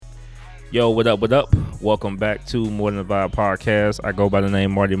Yo, what up, what up? Welcome back to More Than a Vibe podcast. I go by the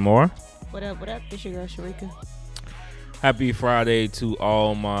name Marty Moore. What up, what up? It's your girl, Sharika. Happy Friday to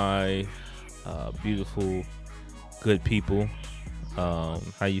all my beautiful, good people. How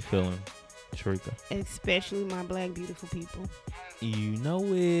you feeling, Sharika? Especially my black, beautiful people. You know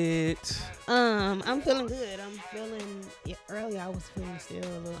it. I'm feeling good. Earlier I was feeling still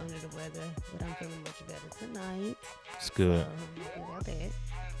a little under the weather, but I'm feeling much better tonight. It's good. So, happy about that.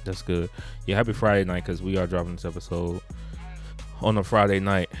 That's good. Yeah, happy Friday night because we are dropping this episode on a Friday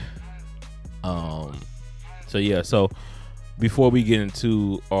night. So before we get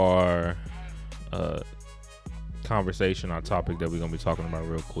into our conversation, our topic that we're gonna be talking about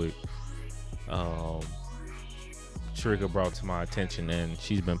real quick, Sharika brought to my attention, and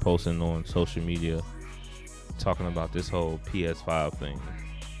she's been posting on social media talking about this whole PS5 thing.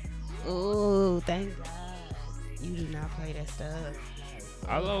 Oh, thank God. You do not play that stuff.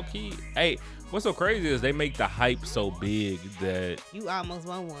 I low key. Hey, what's so crazy is they make the hype so big that You almost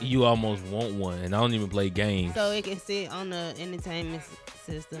want one. you almost want one, and I don't even play games. So it can sit on the entertainment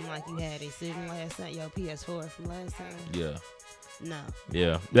system like you had it sitting last time. Your PS4 from last time. Yeah, No.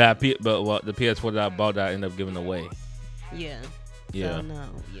 yeah. But the PS4 that I bought, that I ended up giving away. Yeah. Yeah, So no.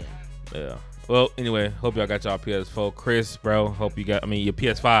 Yeah. yeah. Well, anyway, hope y'all got y'all PS4. Chris, bro, hope you got. Your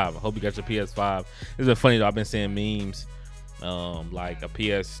PS5. I hope you got your PS5. It's been funny though. I've been seeing memes. Like a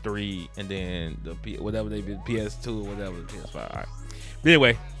PS3 and then whatever they did, PS2 or whatever, the PS5. All right. But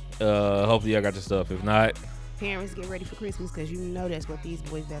anyway, hopefully y'all got your stuff. If not, Parents, get ready for Christmas because you know that's what these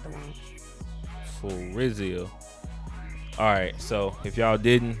boys got to want. for Rizio. All right, so if y'all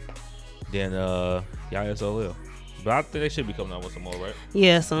didn't, then y'all SOL. But I think they should be coming out with some more, right?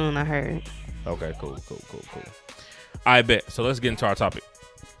 Yeah, soon I heard. Okay, cool. I bet. So let's get into our topic.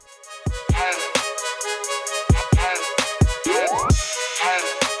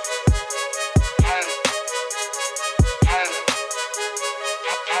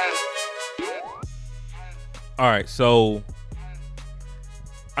 All right, so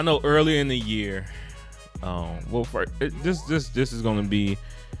I know earlier in the year, this is going to be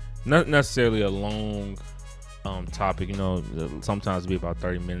not necessarily a long topic. Sometimes it'll be about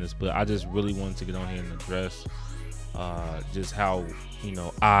 30 minutes, but I just really wanted to get on here and address just how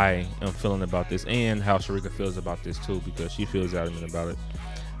I am feeling about this, and how Sharika feels about this too, because she feels adamant about it.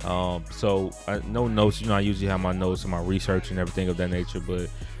 So no notes. I usually have my notes and my research and everything of that nature, but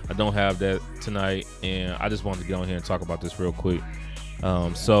I don't have that tonight, and I just wanted to get on here and talk about this real quick.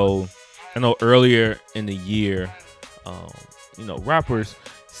 So I know earlier in the year, rappers,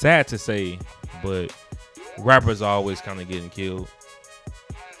 sad to say, but rappers are always kind of getting killed.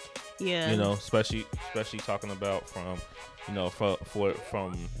 Yeah. Especially talking about from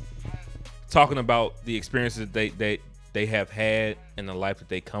talking about the experiences they have had in the life that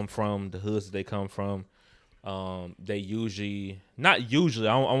they come from, the hoods that they come from. They not usually,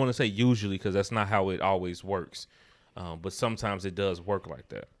 I want to say usually because that's not how it always works. But sometimes it does work like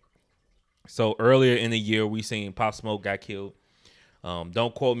that. So earlier in the year, we seen Pop Smoke got killed.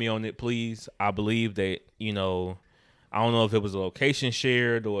 Don't quote me on it, please. I believe that, I don't know if it was a location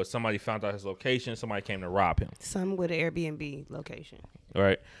shared or somebody found out his location. Somebody came to rob him. Some with an Airbnb location. All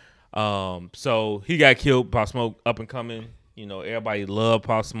right. So he got killed. Pop Smoke up and coming. Everybody loved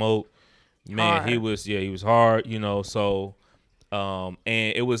Pop Smoke. Man, Hard. he was hard. So, and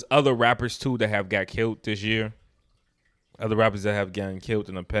it was other rappers too that have got killed this year. Other rappers that have gotten killed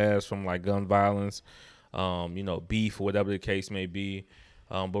in the past from like gun violence, beef or whatever the case may be.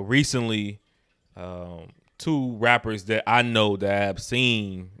 But recently, two rappers that I know that I have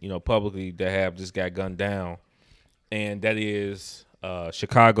seen, publicly that have just got gunned down, and that is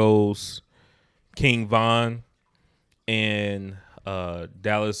Chicago's King Von and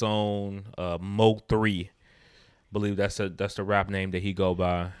Dallas' own Mo 3. Believe that's the rap name that he go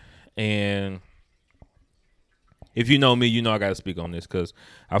by. And if you know me, I gotta speak on this because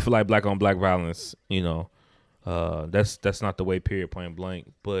I feel like black on black violence, that's not the way, period, point blank.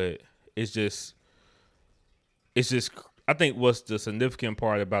 But it's just I think what's the significant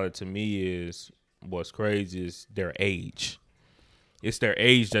part about it to me is what's crazy is their age. It's their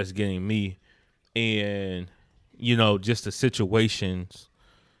age that's getting me, and just the situations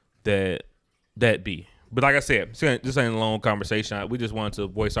that be. But like I said, this ain't a long conversation. We just wanted to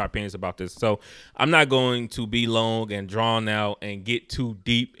voice our opinions about this. So I'm not going to be long and drawn out and get too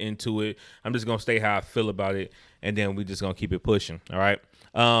deep into it. I'm just going to stay how I feel about it, and then we just going to keep it pushing. All right.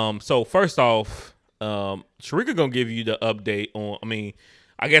 So first off, Sharika going to give you the update on,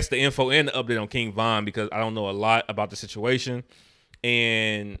 I guess the info and the update on King Von, because I don't know a lot about the situation.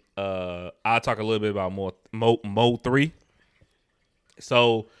 And I'll talk a little bit about Mo 3.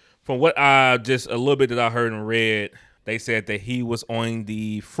 So from what I just a little bit that I heard and read, they said that he was on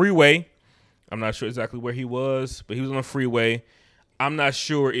the freeway. I'm not sure exactly where he was, but he was on the freeway. I'm not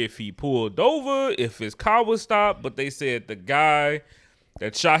sure if he pulled over, if his car was stopped, but they said the guy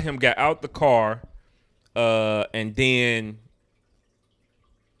that shot him got out the car, and then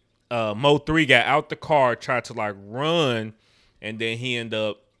Mo 3 got out the car, tried to like run, and then he ended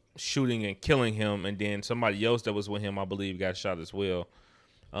up shooting and killing him, and then somebody else that was with him, I believe, got shot as well.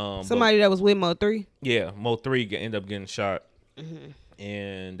 Somebody that was with Mo 3? Yeah, Mo 3 ended up getting shot. Mm-hmm.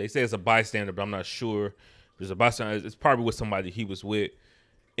 And they say it's a bystander, but I'm not sure. If it's a bystander. It's probably with somebody he was with.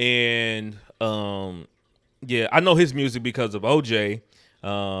 And, yeah, I know his music because of OJ.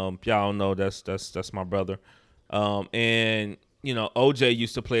 Y'all know that's my brother. And, you know, OJ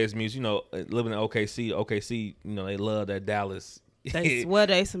used to play his music, you know, living in OKC, you know, they love that Dallas. They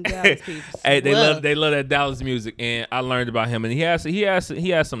some Dallas people. Hey, they love that Dallas music, and I learned about him, and he has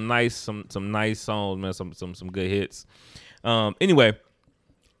some nice songs, man, some good hits. Anyway,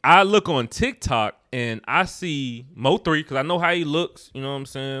 I look on TikTok and I see Mo 3 because I know how he looks. You know what I'm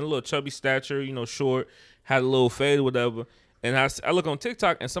saying? A little chubby stature, you know, short, had a little fade or whatever. And I look on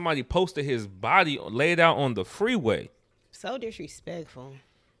TikTok and somebody posted his body laid out on the freeway. So disrespectful.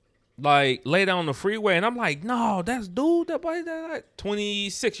 Like laid out on the freeway, and I'm like, no, that's dude. That boy, that like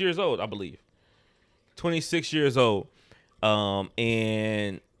 26 years old, I believe. 26 years old.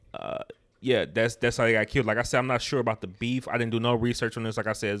 Yeah, that's how he got killed. Like I said, I'm not sure about the beef. I didn't do no research on this. Like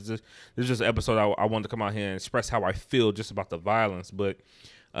I said, this is just an episode I wanted to come out here and express how I feel just about the violence. But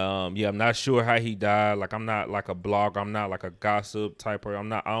yeah, I'm not sure how he died. Like I'm not like a blogger. I'm not like a gossip typer.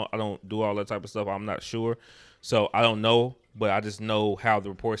 I don't do all that type of stuff. I'm not sure. So I don't know, but I just know how the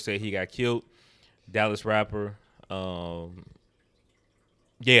report said he got killed. Dallas rapper.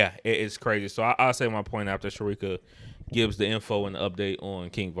 Yeah, it's crazy. So I'll say my point after Sharika gives the info and the update on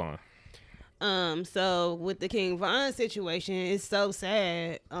King Von. So with the King Von situation, it's so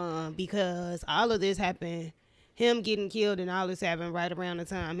sad because all of this happened, him getting killed and all this happened right around the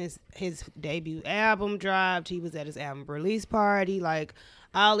time his debut album dropped. He was at his album release party. Like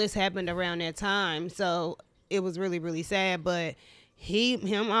all this happened around that time. So it was really, really sad. But he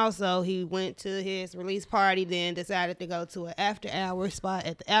went to his release party, then decided to go to an after hour spot.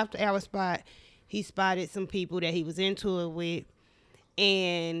 At the after hour spot, he spotted some people that he was into it with,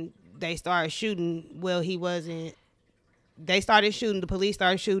 and they started shooting. Well, he wasn't. They started shooting. The police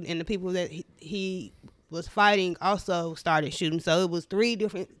started shooting, and the people that he was fighting also started shooting. So it was 3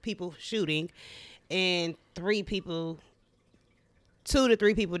 different people shooting, and 2 to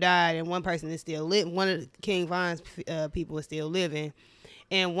 3 people died, and 1 person is still living. One of King Von's people is still living,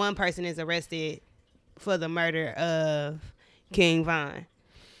 and 1 person is arrested for the murder of King Von.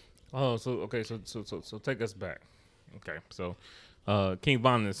 Oh, so okay, so take us back. Okay, so King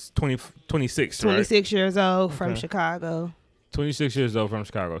Von is 26, 26 years old from Chicago. 26 years old from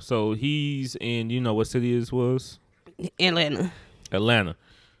Chicago. So he's in, you know what city this was? Atlanta.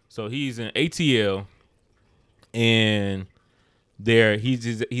 So he's in ATL, and there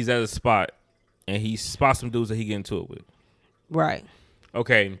he's at a spot, and he spots some dudes that he get into it with. Right.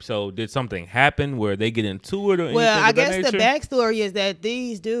 Okay, so did something happen where they get into it or anything? Well, I guess the backstory is that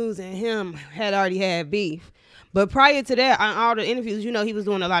these dudes and him had already had beef. But prior to that, on all the interviews, you know, he was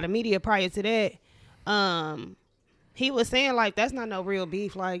doing a lot of media prior to that. He was saying, like, that's not no real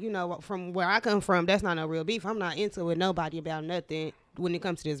beef. Like, you know, from where I come from, that's not no real beef. I'm not into it with nobody about nothing when it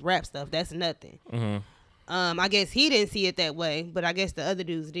comes to this rap stuff. That's nothing. Mm-hmm. I guess he didn't see it that way, but I guess the other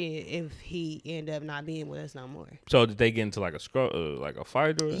dudes did if he ended up not being with us no more. So did they get into like a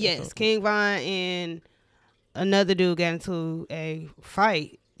fight or yes, something? King Von and another dude got into a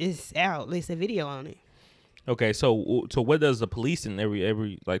fight. It's out. There's a video on it. Okay, so where does the police and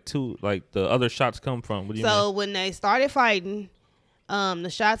every the other shots come from? What do you mean? So when they started fighting, the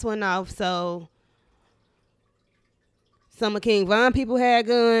shots went off. So some of King Von people had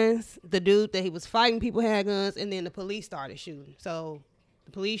guns. The dude that he was fighting people had guns, and then the police started shooting. So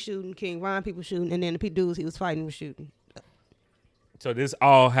the police shooting, King Von people shooting, and then the dudes he was fighting was shooting. So this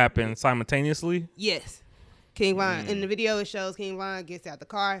all happened simultaneously? Yes. King Von, in the video it shows King Von gets out the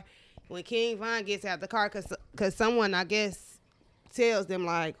car. When King Von gets out the car, cause someone, I guess, tells them,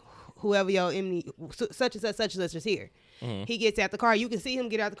 like, whoever your enemy, such and such is here. Mm-hmm. He gets out the car. You can see him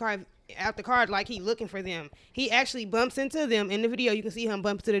get out the car like he looking for them. He actually bumps into them. In the video, you can see him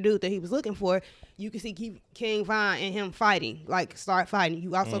bump to the dude that he was looking for. You can see King Von and him fighting, like start fighting.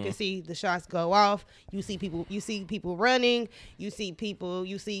 You also can see the shots go off. You see people running. You see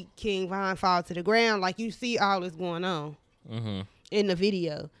King Von fall to the ground. Like, you see all this going on in the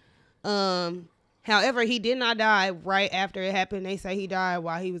video. However, he did not die right after it happened. They say he died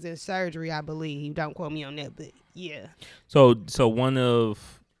while he was in surgery, I believe. Don't quote me on that, but yeah. So one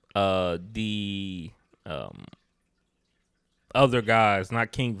of the other guys,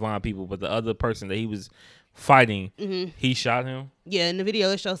 not King Von people, but the other person that he was fighting, he shot him. Yeah, in the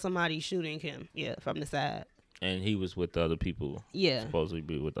video it shows somebody shooting him. Yeah, from the side. And he was with the other people. Yeah, supposedly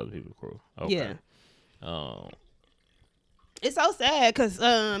be with other people's crew. Okay. Yeah. It's so sad because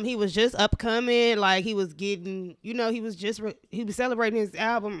he was just upcoming, like he was getting, he was just he was celebrating his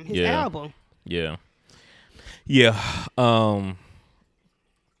album. Yeah.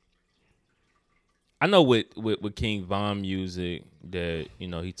 I know with King Von music that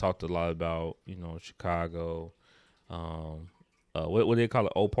he talked a lot about Chicago, what do they call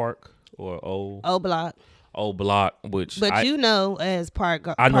it, O Park or O Block. O Block, which but as I know that's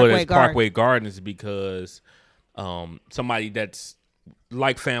Parkway Gardens because somebody that's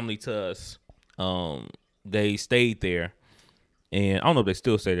like family to us, they stayed there, and I don't know if they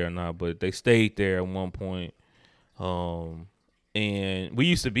still stay there or not, but they stayed there at one point. And we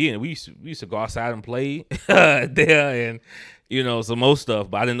used to be we used to go outside and play there, and some more stuff.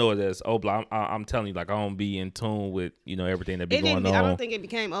 But I didn't know it as O Block. I'm telling you, like I don't be in tune with everything that be going on. I don't think it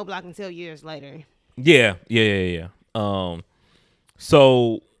became O Block until years later. Yeah.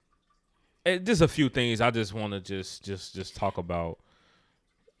 So just a few things I just want to just talk about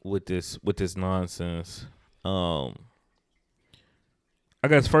with this nonsense. I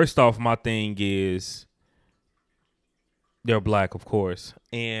guess first off, my thing is they're black, of course,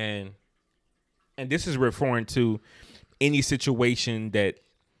 and this is referring to any situation that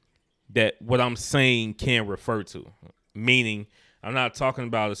what I'm saying can refer to. Meaning, I'm not talking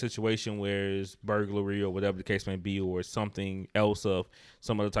about a situation where it's burglary or whatever the case may be, or something else of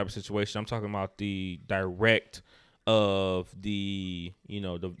some other type of situation. I'm talking about the direct of the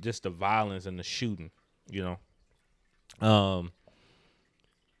just the violence and the shooting.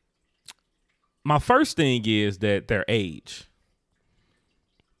 My first thing is that their age.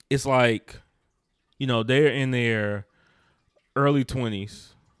 It's like, they're in their early 20s.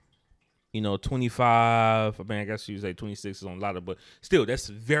 25. I mean, I guess you say 26 is on a lot of, but still, that's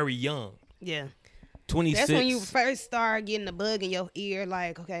very young. Yeah. 26. That's when you first start getting the bug in your ear.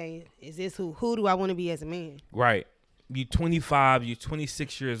 Like, okay, is this who do I want to be as a man? Right. You 25. You're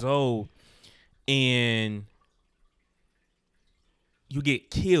 26 years old, and you get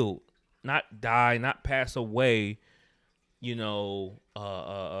killed, not die, not pass away. Even though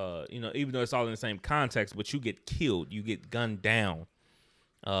it's all in the same context, but you get killed, you get gunned down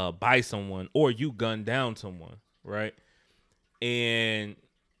by someone, or you gun down someone, right? And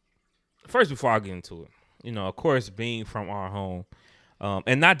first, before I get into it, of course, being from our home,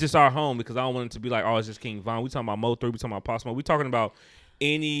 and not just our home, because I don't want it to be like, oh, it's just King Von. We talking about Mo3, we talking about Pop Smoke, we talking about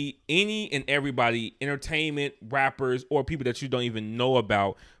any and everybody, entertainment, rappers, or people that you don't even know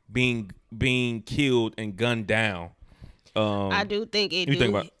about being killed and gunned down. I do think it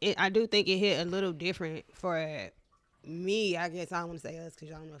hit a little different for me. I guess I don't want to say us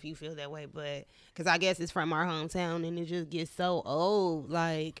because I don't know if you feel that way, but because I guess it's from our hometown and it just gets so old.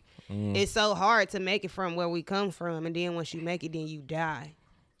 Like it's so hard to make it from where we come from, and then once you make it, then you die.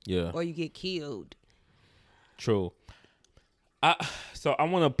 Yeah. Or you get killed. True. So I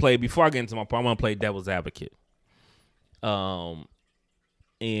want to play, before I get into my part, I want to play Devil's Advocate.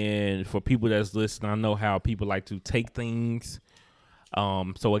 And for people that's listening, I know how people like to take things.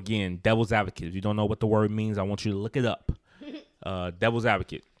 So again, Devil's Advocate. If you don't know what the word means, I want you to look it up. Devil's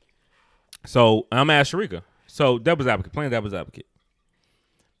Advocate. So I'm gonna ask Sharika. So Devil's Advocate, playing Devil's Advocate.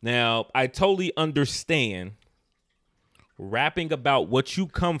 Now, I totally understand rapping about what you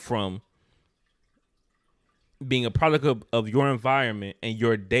come from, being a product of your environment and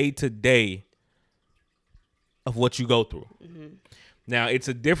your day-to-day of what you go through. Mm-hmm. Now, it's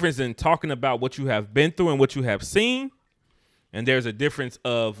a difference in talking about what you have been through and what you have seen. And there's a difference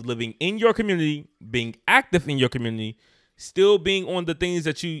of living in your community, being active in your community, still being on the things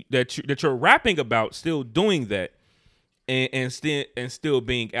that you're rapping about, still doing that, and still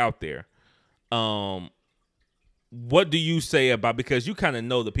being out there. What do you say about, because you kind of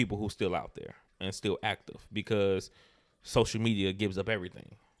know the people who still out there and still active, because social media gives up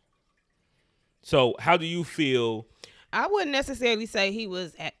everything. So how do you feel? I wouldn't necessarily say he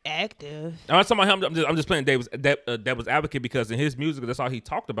was active. I'm not talking about him. I'm just playing Devil's Advocate, because in his music, that's all he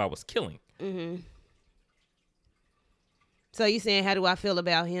talked about was killing. Mm-hmm. So you saying, how do I feel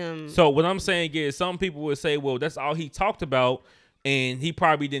about him? So what I'm saying is, some people would say, well, that's all he talked about, and he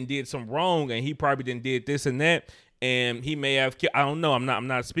probably did some wrong, and he probably did this and that, and he may have. I don't know. I'm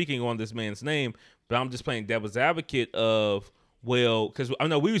not speaking on this man's name, but I'm just playing Devil's Advocate of well, because I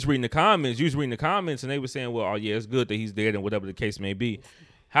know we was reading the comments. You was reading the comments, and they were saying, well, oh yeah, it's good that he's dead, and whatever the case may be.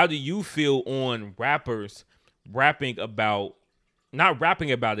 How do you feel on rappers rapping about, not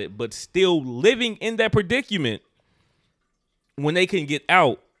rapping about it, but still living in that predicament when they can get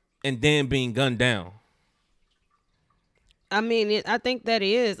out and then being gunned down? I mean, I think that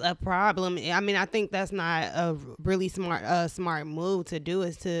is a problem. I mean, I think that's not a really smart move to do.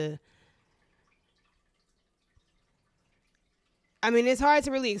 Is to, I mean, it's hard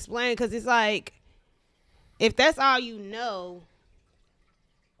to really explain because it's like, if that's all you know,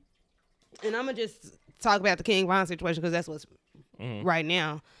 and I'm gonna just talk about the King Von situation because that's what's right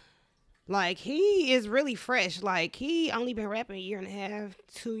now. Like, he is really fresh. Like, he only been rapping a year and a half,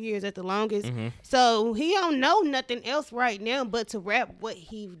 2 years at the longest. So he don't know nothing else right now but to rap what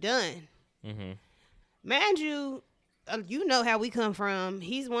he's done. Mind you, you know how we come from.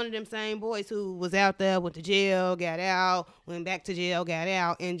 He's one of them same boys who was out there, went to jail, got out, went back to jail, got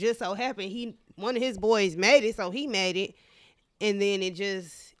out, and just so happened one of his boys made it, so he made it, and then it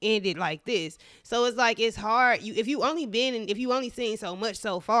just ended like this. So it's like, it's hard. If you only seen so much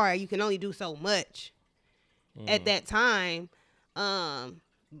so far, you can only do so much at that time.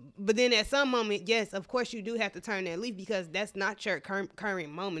 But then at some moment, yes, of course you do have to turn that leaf because that's not your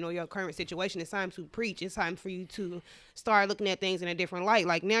current moment or your current situation. It's time to preach. It's time for you to start looking at things in a different light.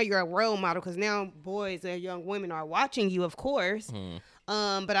 Like, now you're a role model because now boys and young women are watching you, of course.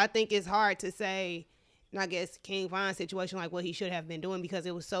 But I think it's hard to say, and I guess King Von's situation, like what he should have been doing, because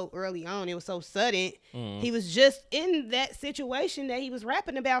it was so early on. It was so sudden. He was just in that situation that he was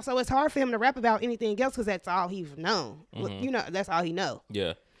rapping about. So it's hard for him to rap about anything else because that's all he's known. You know, that's all he know.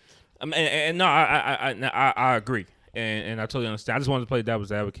 Yeah. And no, I agree. And I totally understand. I just wanted to play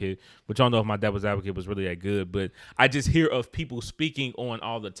devil's advocate, but y'all know if my devil's advocate was really that good. But I just hear of people speaking on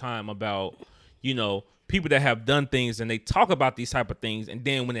all the time about, you know, people that have done things and they talk about these type of things. And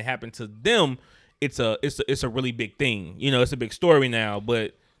then when it happened to them, it's a really big thing. You know, it's a big story now,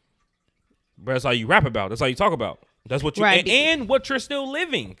 but that's all you rap about. That's all you talk about. That's what you, right. and what you're still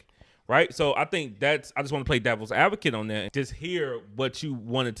living. Right. So I think I just want to play devil's advocate on that and just hear what you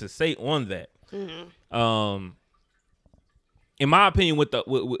wanted to say on that. In my opinion, with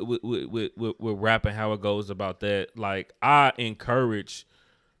rapping, how it goes about that, like, I encourage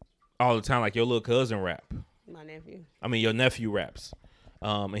all the time, like, your little cousin rap. My nephew. I mean, your nephew raps.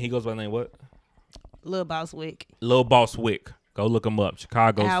 And he goes by the name what? Lil Boss Wick. Lil Boss Wick. Go look him up.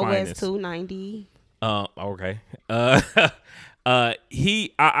 Chicago's Al finest. West 290. Okay.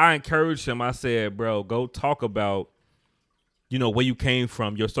 I encouraged him. I said, bro, go talk about, you know, where you came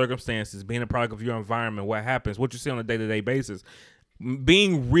from, your circumstances, being a product of your environment, what happens, what you see on a day-to-day basis.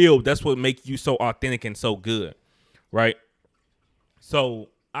 Being real, that's what makes you so authentic and so good, right? So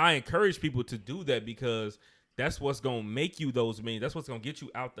I encourage people to do that because that's what's gonna make you those men. That's what's gonna get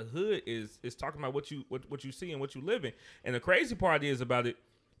you out the hood is talking about what you see and what you live in. And the crazy part is about it,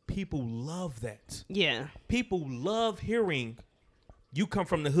 people love that. Yeah. People love hearing you come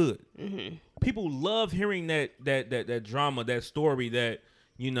from the hood. People love hearing that drama, that story, that,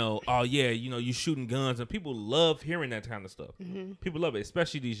 you know, oh yeah, you know, you shooting guns, and people love hearing that kind of stuff. People love it,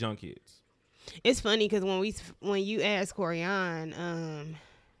 especially these young kids. It's funny because when you asked Corian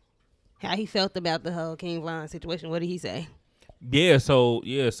how he felt about the whole King Von situation, what did he say? So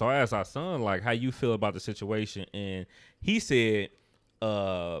I asked our son, like, how you feel about the situation, and he said,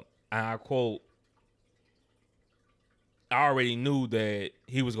 I quote, I already knew that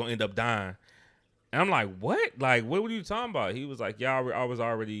he was gonna end up dying. And I'm like, what? Like, what were you talking about? He was like, yeah, I was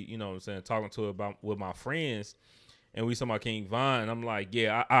already, you know what I'm saying, talking to about with my friends, and we talking about King Von. And I'm like,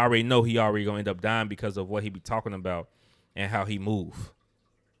 yeah, I already know he already gonna end up dying because of what he be talking about and how he move.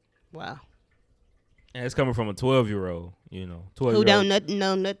 Wow. And it's coming from a 12-year-old, you know, 12 who don't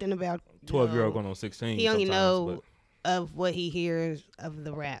know nothing about 12-year-old going on 16. He only know of what he hears of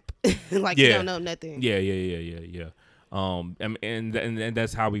the rap. Like, he don't know nothing. Yeah. And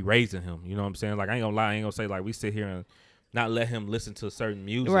that's how we raising him. You know what I'm saying? Like, I ain't gonna lie, I ain't gonna say like we sit here and not let him listen to certain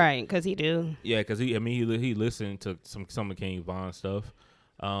music. Right, because he do. Yeah, because he listened to some of King Von stuff.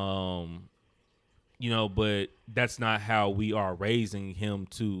 You know, but that's not how we are raising him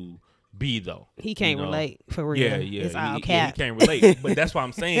to be, though. He can't relate, for real. Yeah. It's all cap. He can't relate. But that's why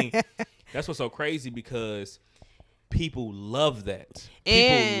I'm saying, that's what's so crazy, because people love that.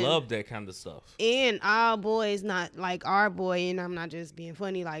 People love that kind of stuff. And our boys, not like our boy, and I'm not just being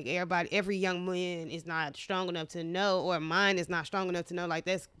funny, like every young man is not strong enough to know, or mine is not strong enough to know,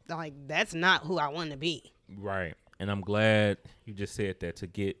 that's not who I want to be. Right. And I'm glad you just said that, to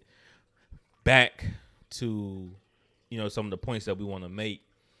get back to, you know, some of the points that we want to make.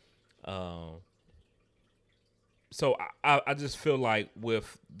 so I just feel like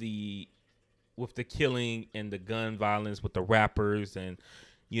with the killing and the gun violence with the rappers and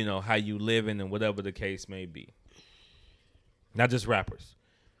how you living and whatever the case may be. Not just rappers,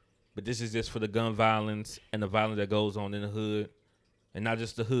 but this is just for the gun violence and the violence that goes on in the hood, and not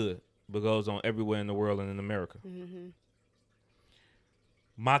just the hood, but goes on everywhere in the world and in America. Mm-hmm.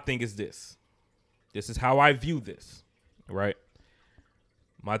 My thing is this. This is how I view this, right?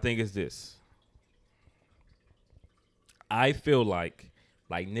 My thing is this. I feel like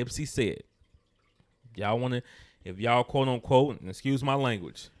Nipsey said, if y'all quote unquote, and excuse my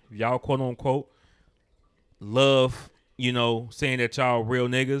language, if y'all quote unquote love, saying that y'all real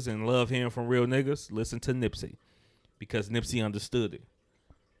niggas and love hearing from real niggas, listen to Nipsey, because Nipsey understood it.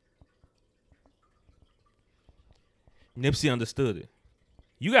 Nipsey understood it.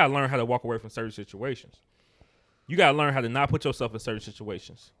 You got to learn how to walk away from certain situations. You got to learn how to not put yourself in certain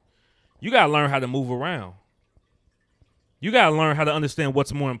situations. You got to learn how to move around. You got to learn how to understand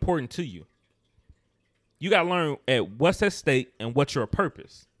what's more important to you. You got to learn what's at stake and what's your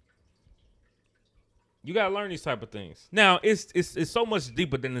purpose. You got to learn these type of things. Now, it's so much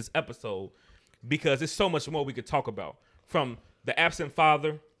deeper than this episode because there's so much more we could talk about. From the absent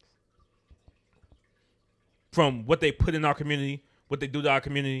father, from what they put in our community, what they do to our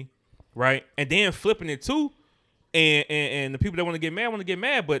community, right? And then flipping it too, and the people that want to get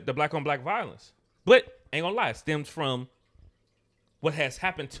mad, but the black on black violence. But ain't gonna lie, it stems from what has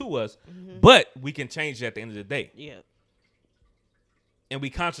happened to us, but we can change it at the end of the day. Yeah. And we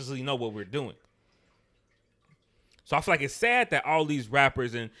consciously know what we're doing. So I feel like it's sad that all these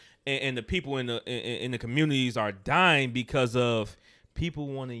rappers and the people in the communities are dying because of people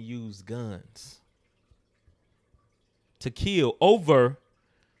want to use guns to kill over.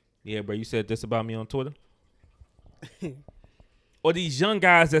 Yeah, bro, you said this about me on Twitter. Or these young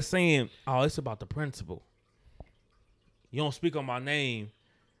guys that's saying, "Oh, it's about the principle. You don't speak on my name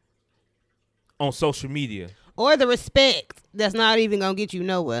on social media." Or the respect that's not even gonna get you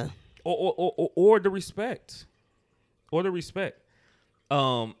nowhere. Or the respect. Or the respect.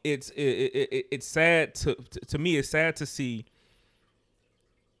 It's sad to me. It's sad to see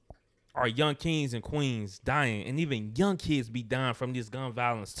our young kings and queens dying, and even young kids be dying from this gun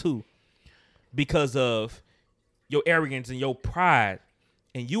violence too, because of your arrogance and your pride,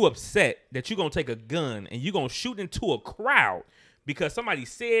 and you upset that you're gonna take a gun and you're gonna shoot into a crowd because somebody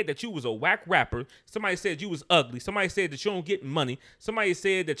said that you was a whack rapper, somebody said you was ugly, somebody said that you don't get money, somebody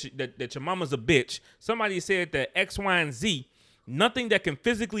said that your mama's a bitch, somebody said that X, Y, and Z, nothing that can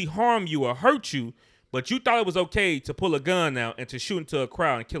physically harm you or hurt you, but you thought it was okay to pull a gun out and to shoot into a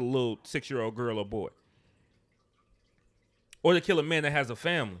crowd and kill a little 6-year-old girl or boy. Or to kill a man that has a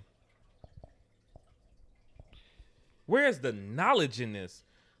family. Where's the knowledge in this?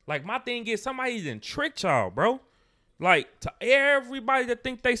 Like, my thing is, somebody done tricked y'all, bro. Like, to everybody that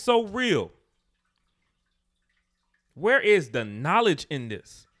think they so real. Where is the knowledge in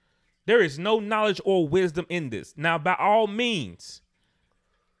this? There is no knowledge or wisdom in this. Now, by all means,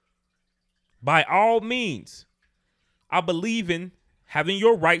 I believe in having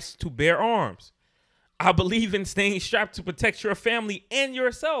your rights to bear arms. I believe in staying strapped to protect your family and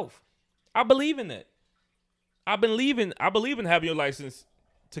yourself. I believe in that. I believe in having your license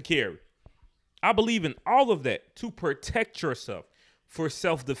to carry. I believe in all of that to protect yourself, for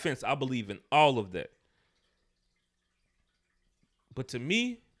self-defense. I believe in all of that. But to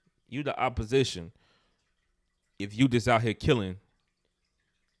me, you the opposition if you just out here killing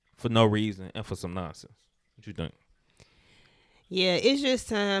for no reason and for some nonsense. What you think? Yeah, it's just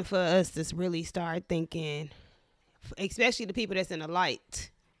time for us to really start thinking, especially the people that's in the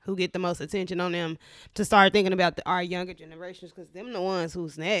light, who get the most attention on them, to start thinking about our younger generations, because them the ones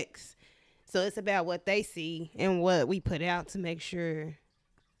who's next. So it's about what they see and what we put out to make sure,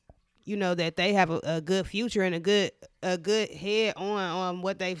 that they have a good future and a good head on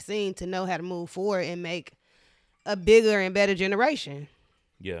what they've seen, to know how to move forward and make a bigger and better generation.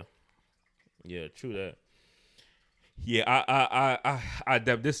 Yeah, true that. Yeah, I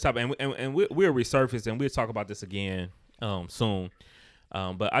this topic, and we'll resurface and we'll talk about this again soon.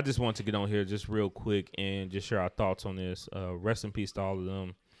 But I just want to get on here just real quick and just share our thoughts on this. Rest in peace to all of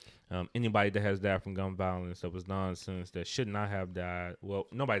them. Anybody that has died from gun violence that was nonsense, that should not have died. Well,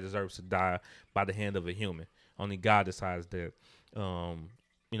 nobody deserves to die by the hand of a human. Only God decides that. But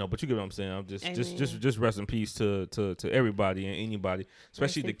you get what I'm saying. I'm just rest in peace to everybody and anybody,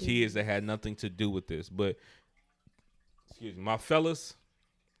 especially the kids that had nothing to do with this. But excuse me, my fellas,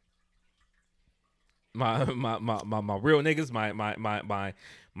 my real niggas,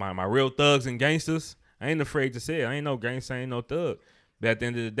 my real thugs and gangsters. I ain't afraid to say it. I ain't no gangster, I ain't no thug. But at the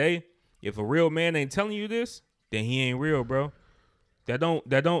end of the day, if a real man ain't telling you this, then he ain't real, bro.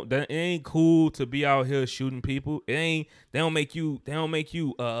 That ain't cool to be out here shooting people. They don't make you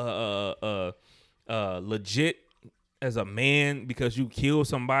legit as a man because you kill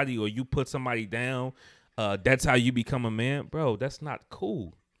somebody or you put somebody down. That's how you become a man, bro. That's not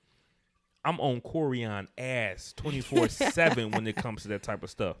cool. I'm on Corian ass 24/7 when it comes to that type of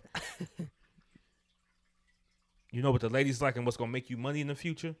stuff. You know what the ladies like and what's gonna make you money in the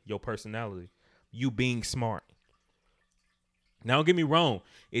future? Your personality, you being smart. Now, don't get me wrong.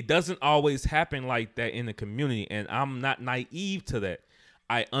 It doesn't always happen like that in the community, and I'm not naive to that.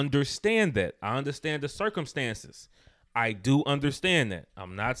 I understand that. I understand the circumstances. I do understand that.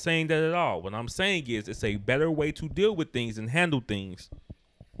 I'm not saying that at all. What I'm saying is it's a better way to deal with things and handle things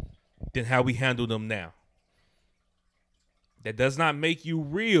than how we handle them now. That does not make you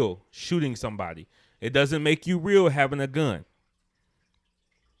real shooting somebody. It doesn't make you real having a gun.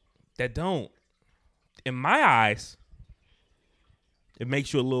 That don't. In my eyes, it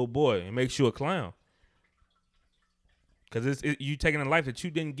makes you a little boy. It makes you a clown. Because you taking a life that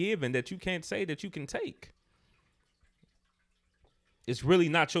you didn't give and that you can't say that you can take. It's really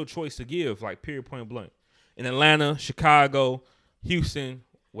not your choice to give, like period, point blank. In Atlanta, Chicago, Houston,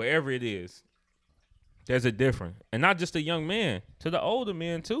 wherever it is, there's a difference. And not just the young man, to the older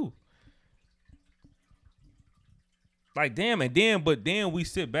men too. Like, damn, but then we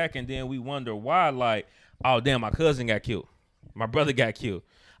sit back and then we wonder why, like, oh, damn, my cousin got killed. My brother got killed.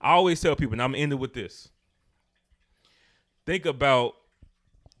 I always tell people, and I'm ending with this. Think about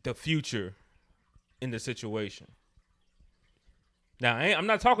the future in the situation. Now, I'm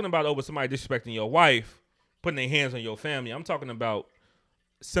not talking about over somebody disrespecting your wife, putting their hands on your family. I'm talking about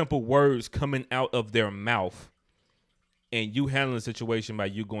simple words coming out of their mouth and you handling the situation by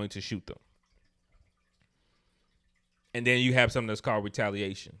you going to shoot them. And then you have something that's called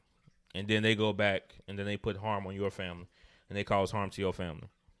retaliation. And then they go back and then they put harm on your family and they cause harm to your family.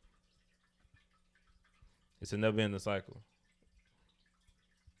 It's a never-ending cycle.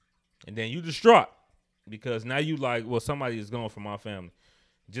 And then you distraught because now you like, well, somebody is gone from my family.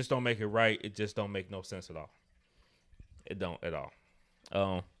 Just don't make it right. It just don't make no sense at all. It don't at all.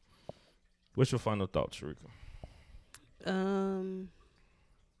 What's your final thoughts, Sharika?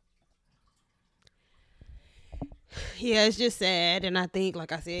 Yeah, it's just sad, and I think,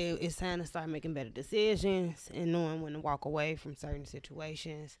 like I said, it's time to start making better decisions and knowing when to walk away from certain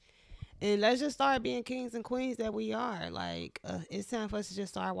situations. And let's just start being kings and queens that we are. Like, it's time for us to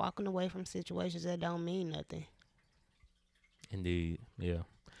just start walking away from situations that don't mean nothing. Indeed, yeah.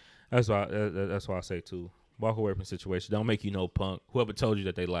 That's why I say too. Walk away from situations. Don't make you no punk. Whoever told you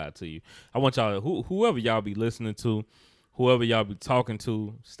that they lied to you. I want y'all, whoever y'all be listening to, whoever y'all be talking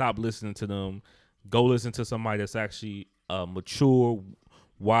to, stop listening to them. Go listen to somebody that's actually a mature,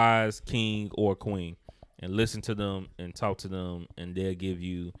 wise king or queen, and listen to them and talk to them, and they'll give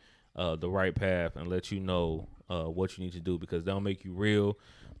you the right path and let you know what you need to do, because they don't make you real.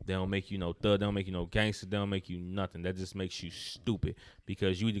 They don't make you no thug. They don't make you no gangster. They don't make you nothing. That just makes you stupid,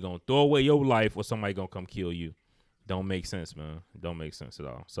 because you either going to throw away your life or somebody going to come kill you. Don't make sense, man. Don't make sense at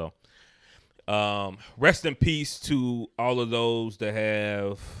all. So rest in peace to all of those that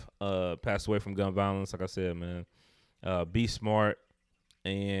have passed away from gun violence. Like I said, man, be smart.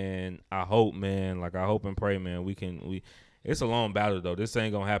 And I hope, man, I hope and pray, man, it's a long battle, though. This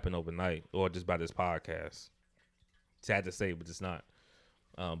ain't going to happen overnight or just by this podcast. Sad to say, but it's not.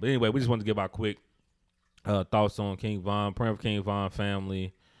 But anyway, we just wanted to give our quick thoughts on King Von. Praying for King Von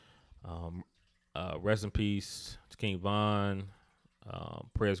family. Rest in peace to King Von.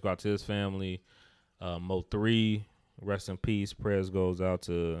 Prayers go out to his family. Mo 3, rest in peace. Prayers goes out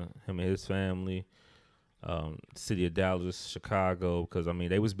to him and his family. City of Dallas, Chicago, because I mean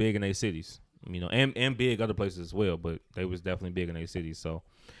they was big in their cities, and big other places as well, but they was definitely big in their cities. So,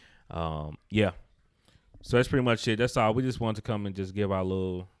 yeah. So that's pretty much it. That's all. We just wanted to come and just give our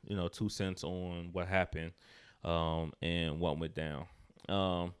little, 2 cents on what happened, and what went down.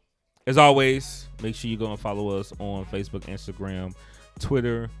 As always, make sure you go and follow us on Facebook, Instagram,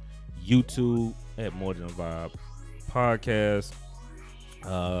 Twitter, YouTube at More Than a Vibe Podcast.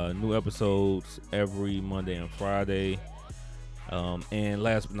 New episodes every Monday and Friday. And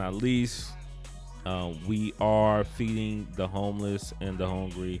last but not least, we are feeding the homeless and the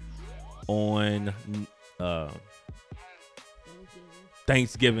hungry on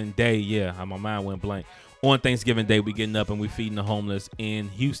Thanksgiving Day. Yeah, my mind went blank. On Thanksgiving Day, we getting up and we feeding the homeless in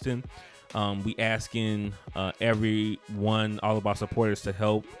Houston. We asking everyone, all of our supporters, to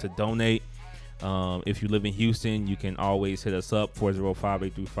help, to donate. If you live in Houston, you can always hit us up,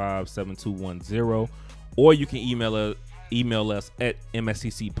 405-835-7210. Or you can email email us at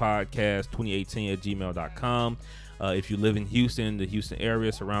msccpodcast2018@gmail.com. If you live in Houston, the Houston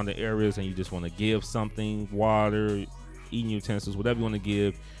area, surrounding areas, and you just want to give something, water, eating utensils, whatever you want to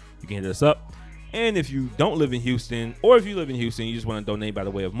give, you can hit us up. And if you don't live in Houston, or if you live in Houston, you just want to donate by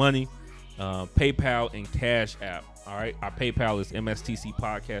the way of money, PayPal and Cash App. All right. Our PayPal is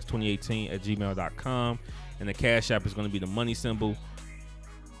msccpodcast2018@gmail.com. And the Cash App is going to be the money symbol,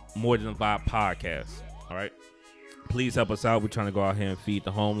 More Than a Vibe Podcast. All right. Please help us out. We're trying to go out here and feed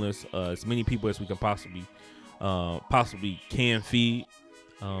the homeless, as many people as we can possibly can feed.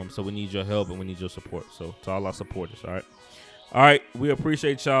 So we need your help and we need your support. So to all our supporters. All right. All right. We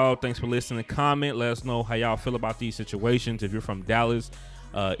appreciate y'all. Thanks for listening. Comment. Let us know how y'all feel about these situations. If you're from Dallas,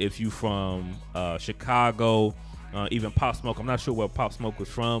 if you from Chicago, even Pop Smoke. I'm not sure where Pop Smoke was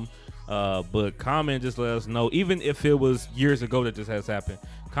from, but comment, just let us know. Even if it was years ago that this has happened,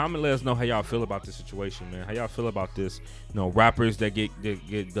 comment, let us know how y'all feel about this situation, man. How y'all feel about this? You know, rappers that get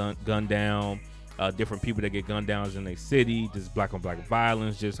gunned down, different people that get gunned down in their city, just black on black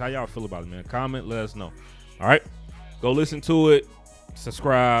violence. Just how y'all feel about it, man. Comment, let us know. All right, go listen to it,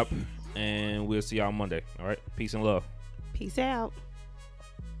 subscribe, and we'll see y'all Monday. All right, peace and love. Peace out.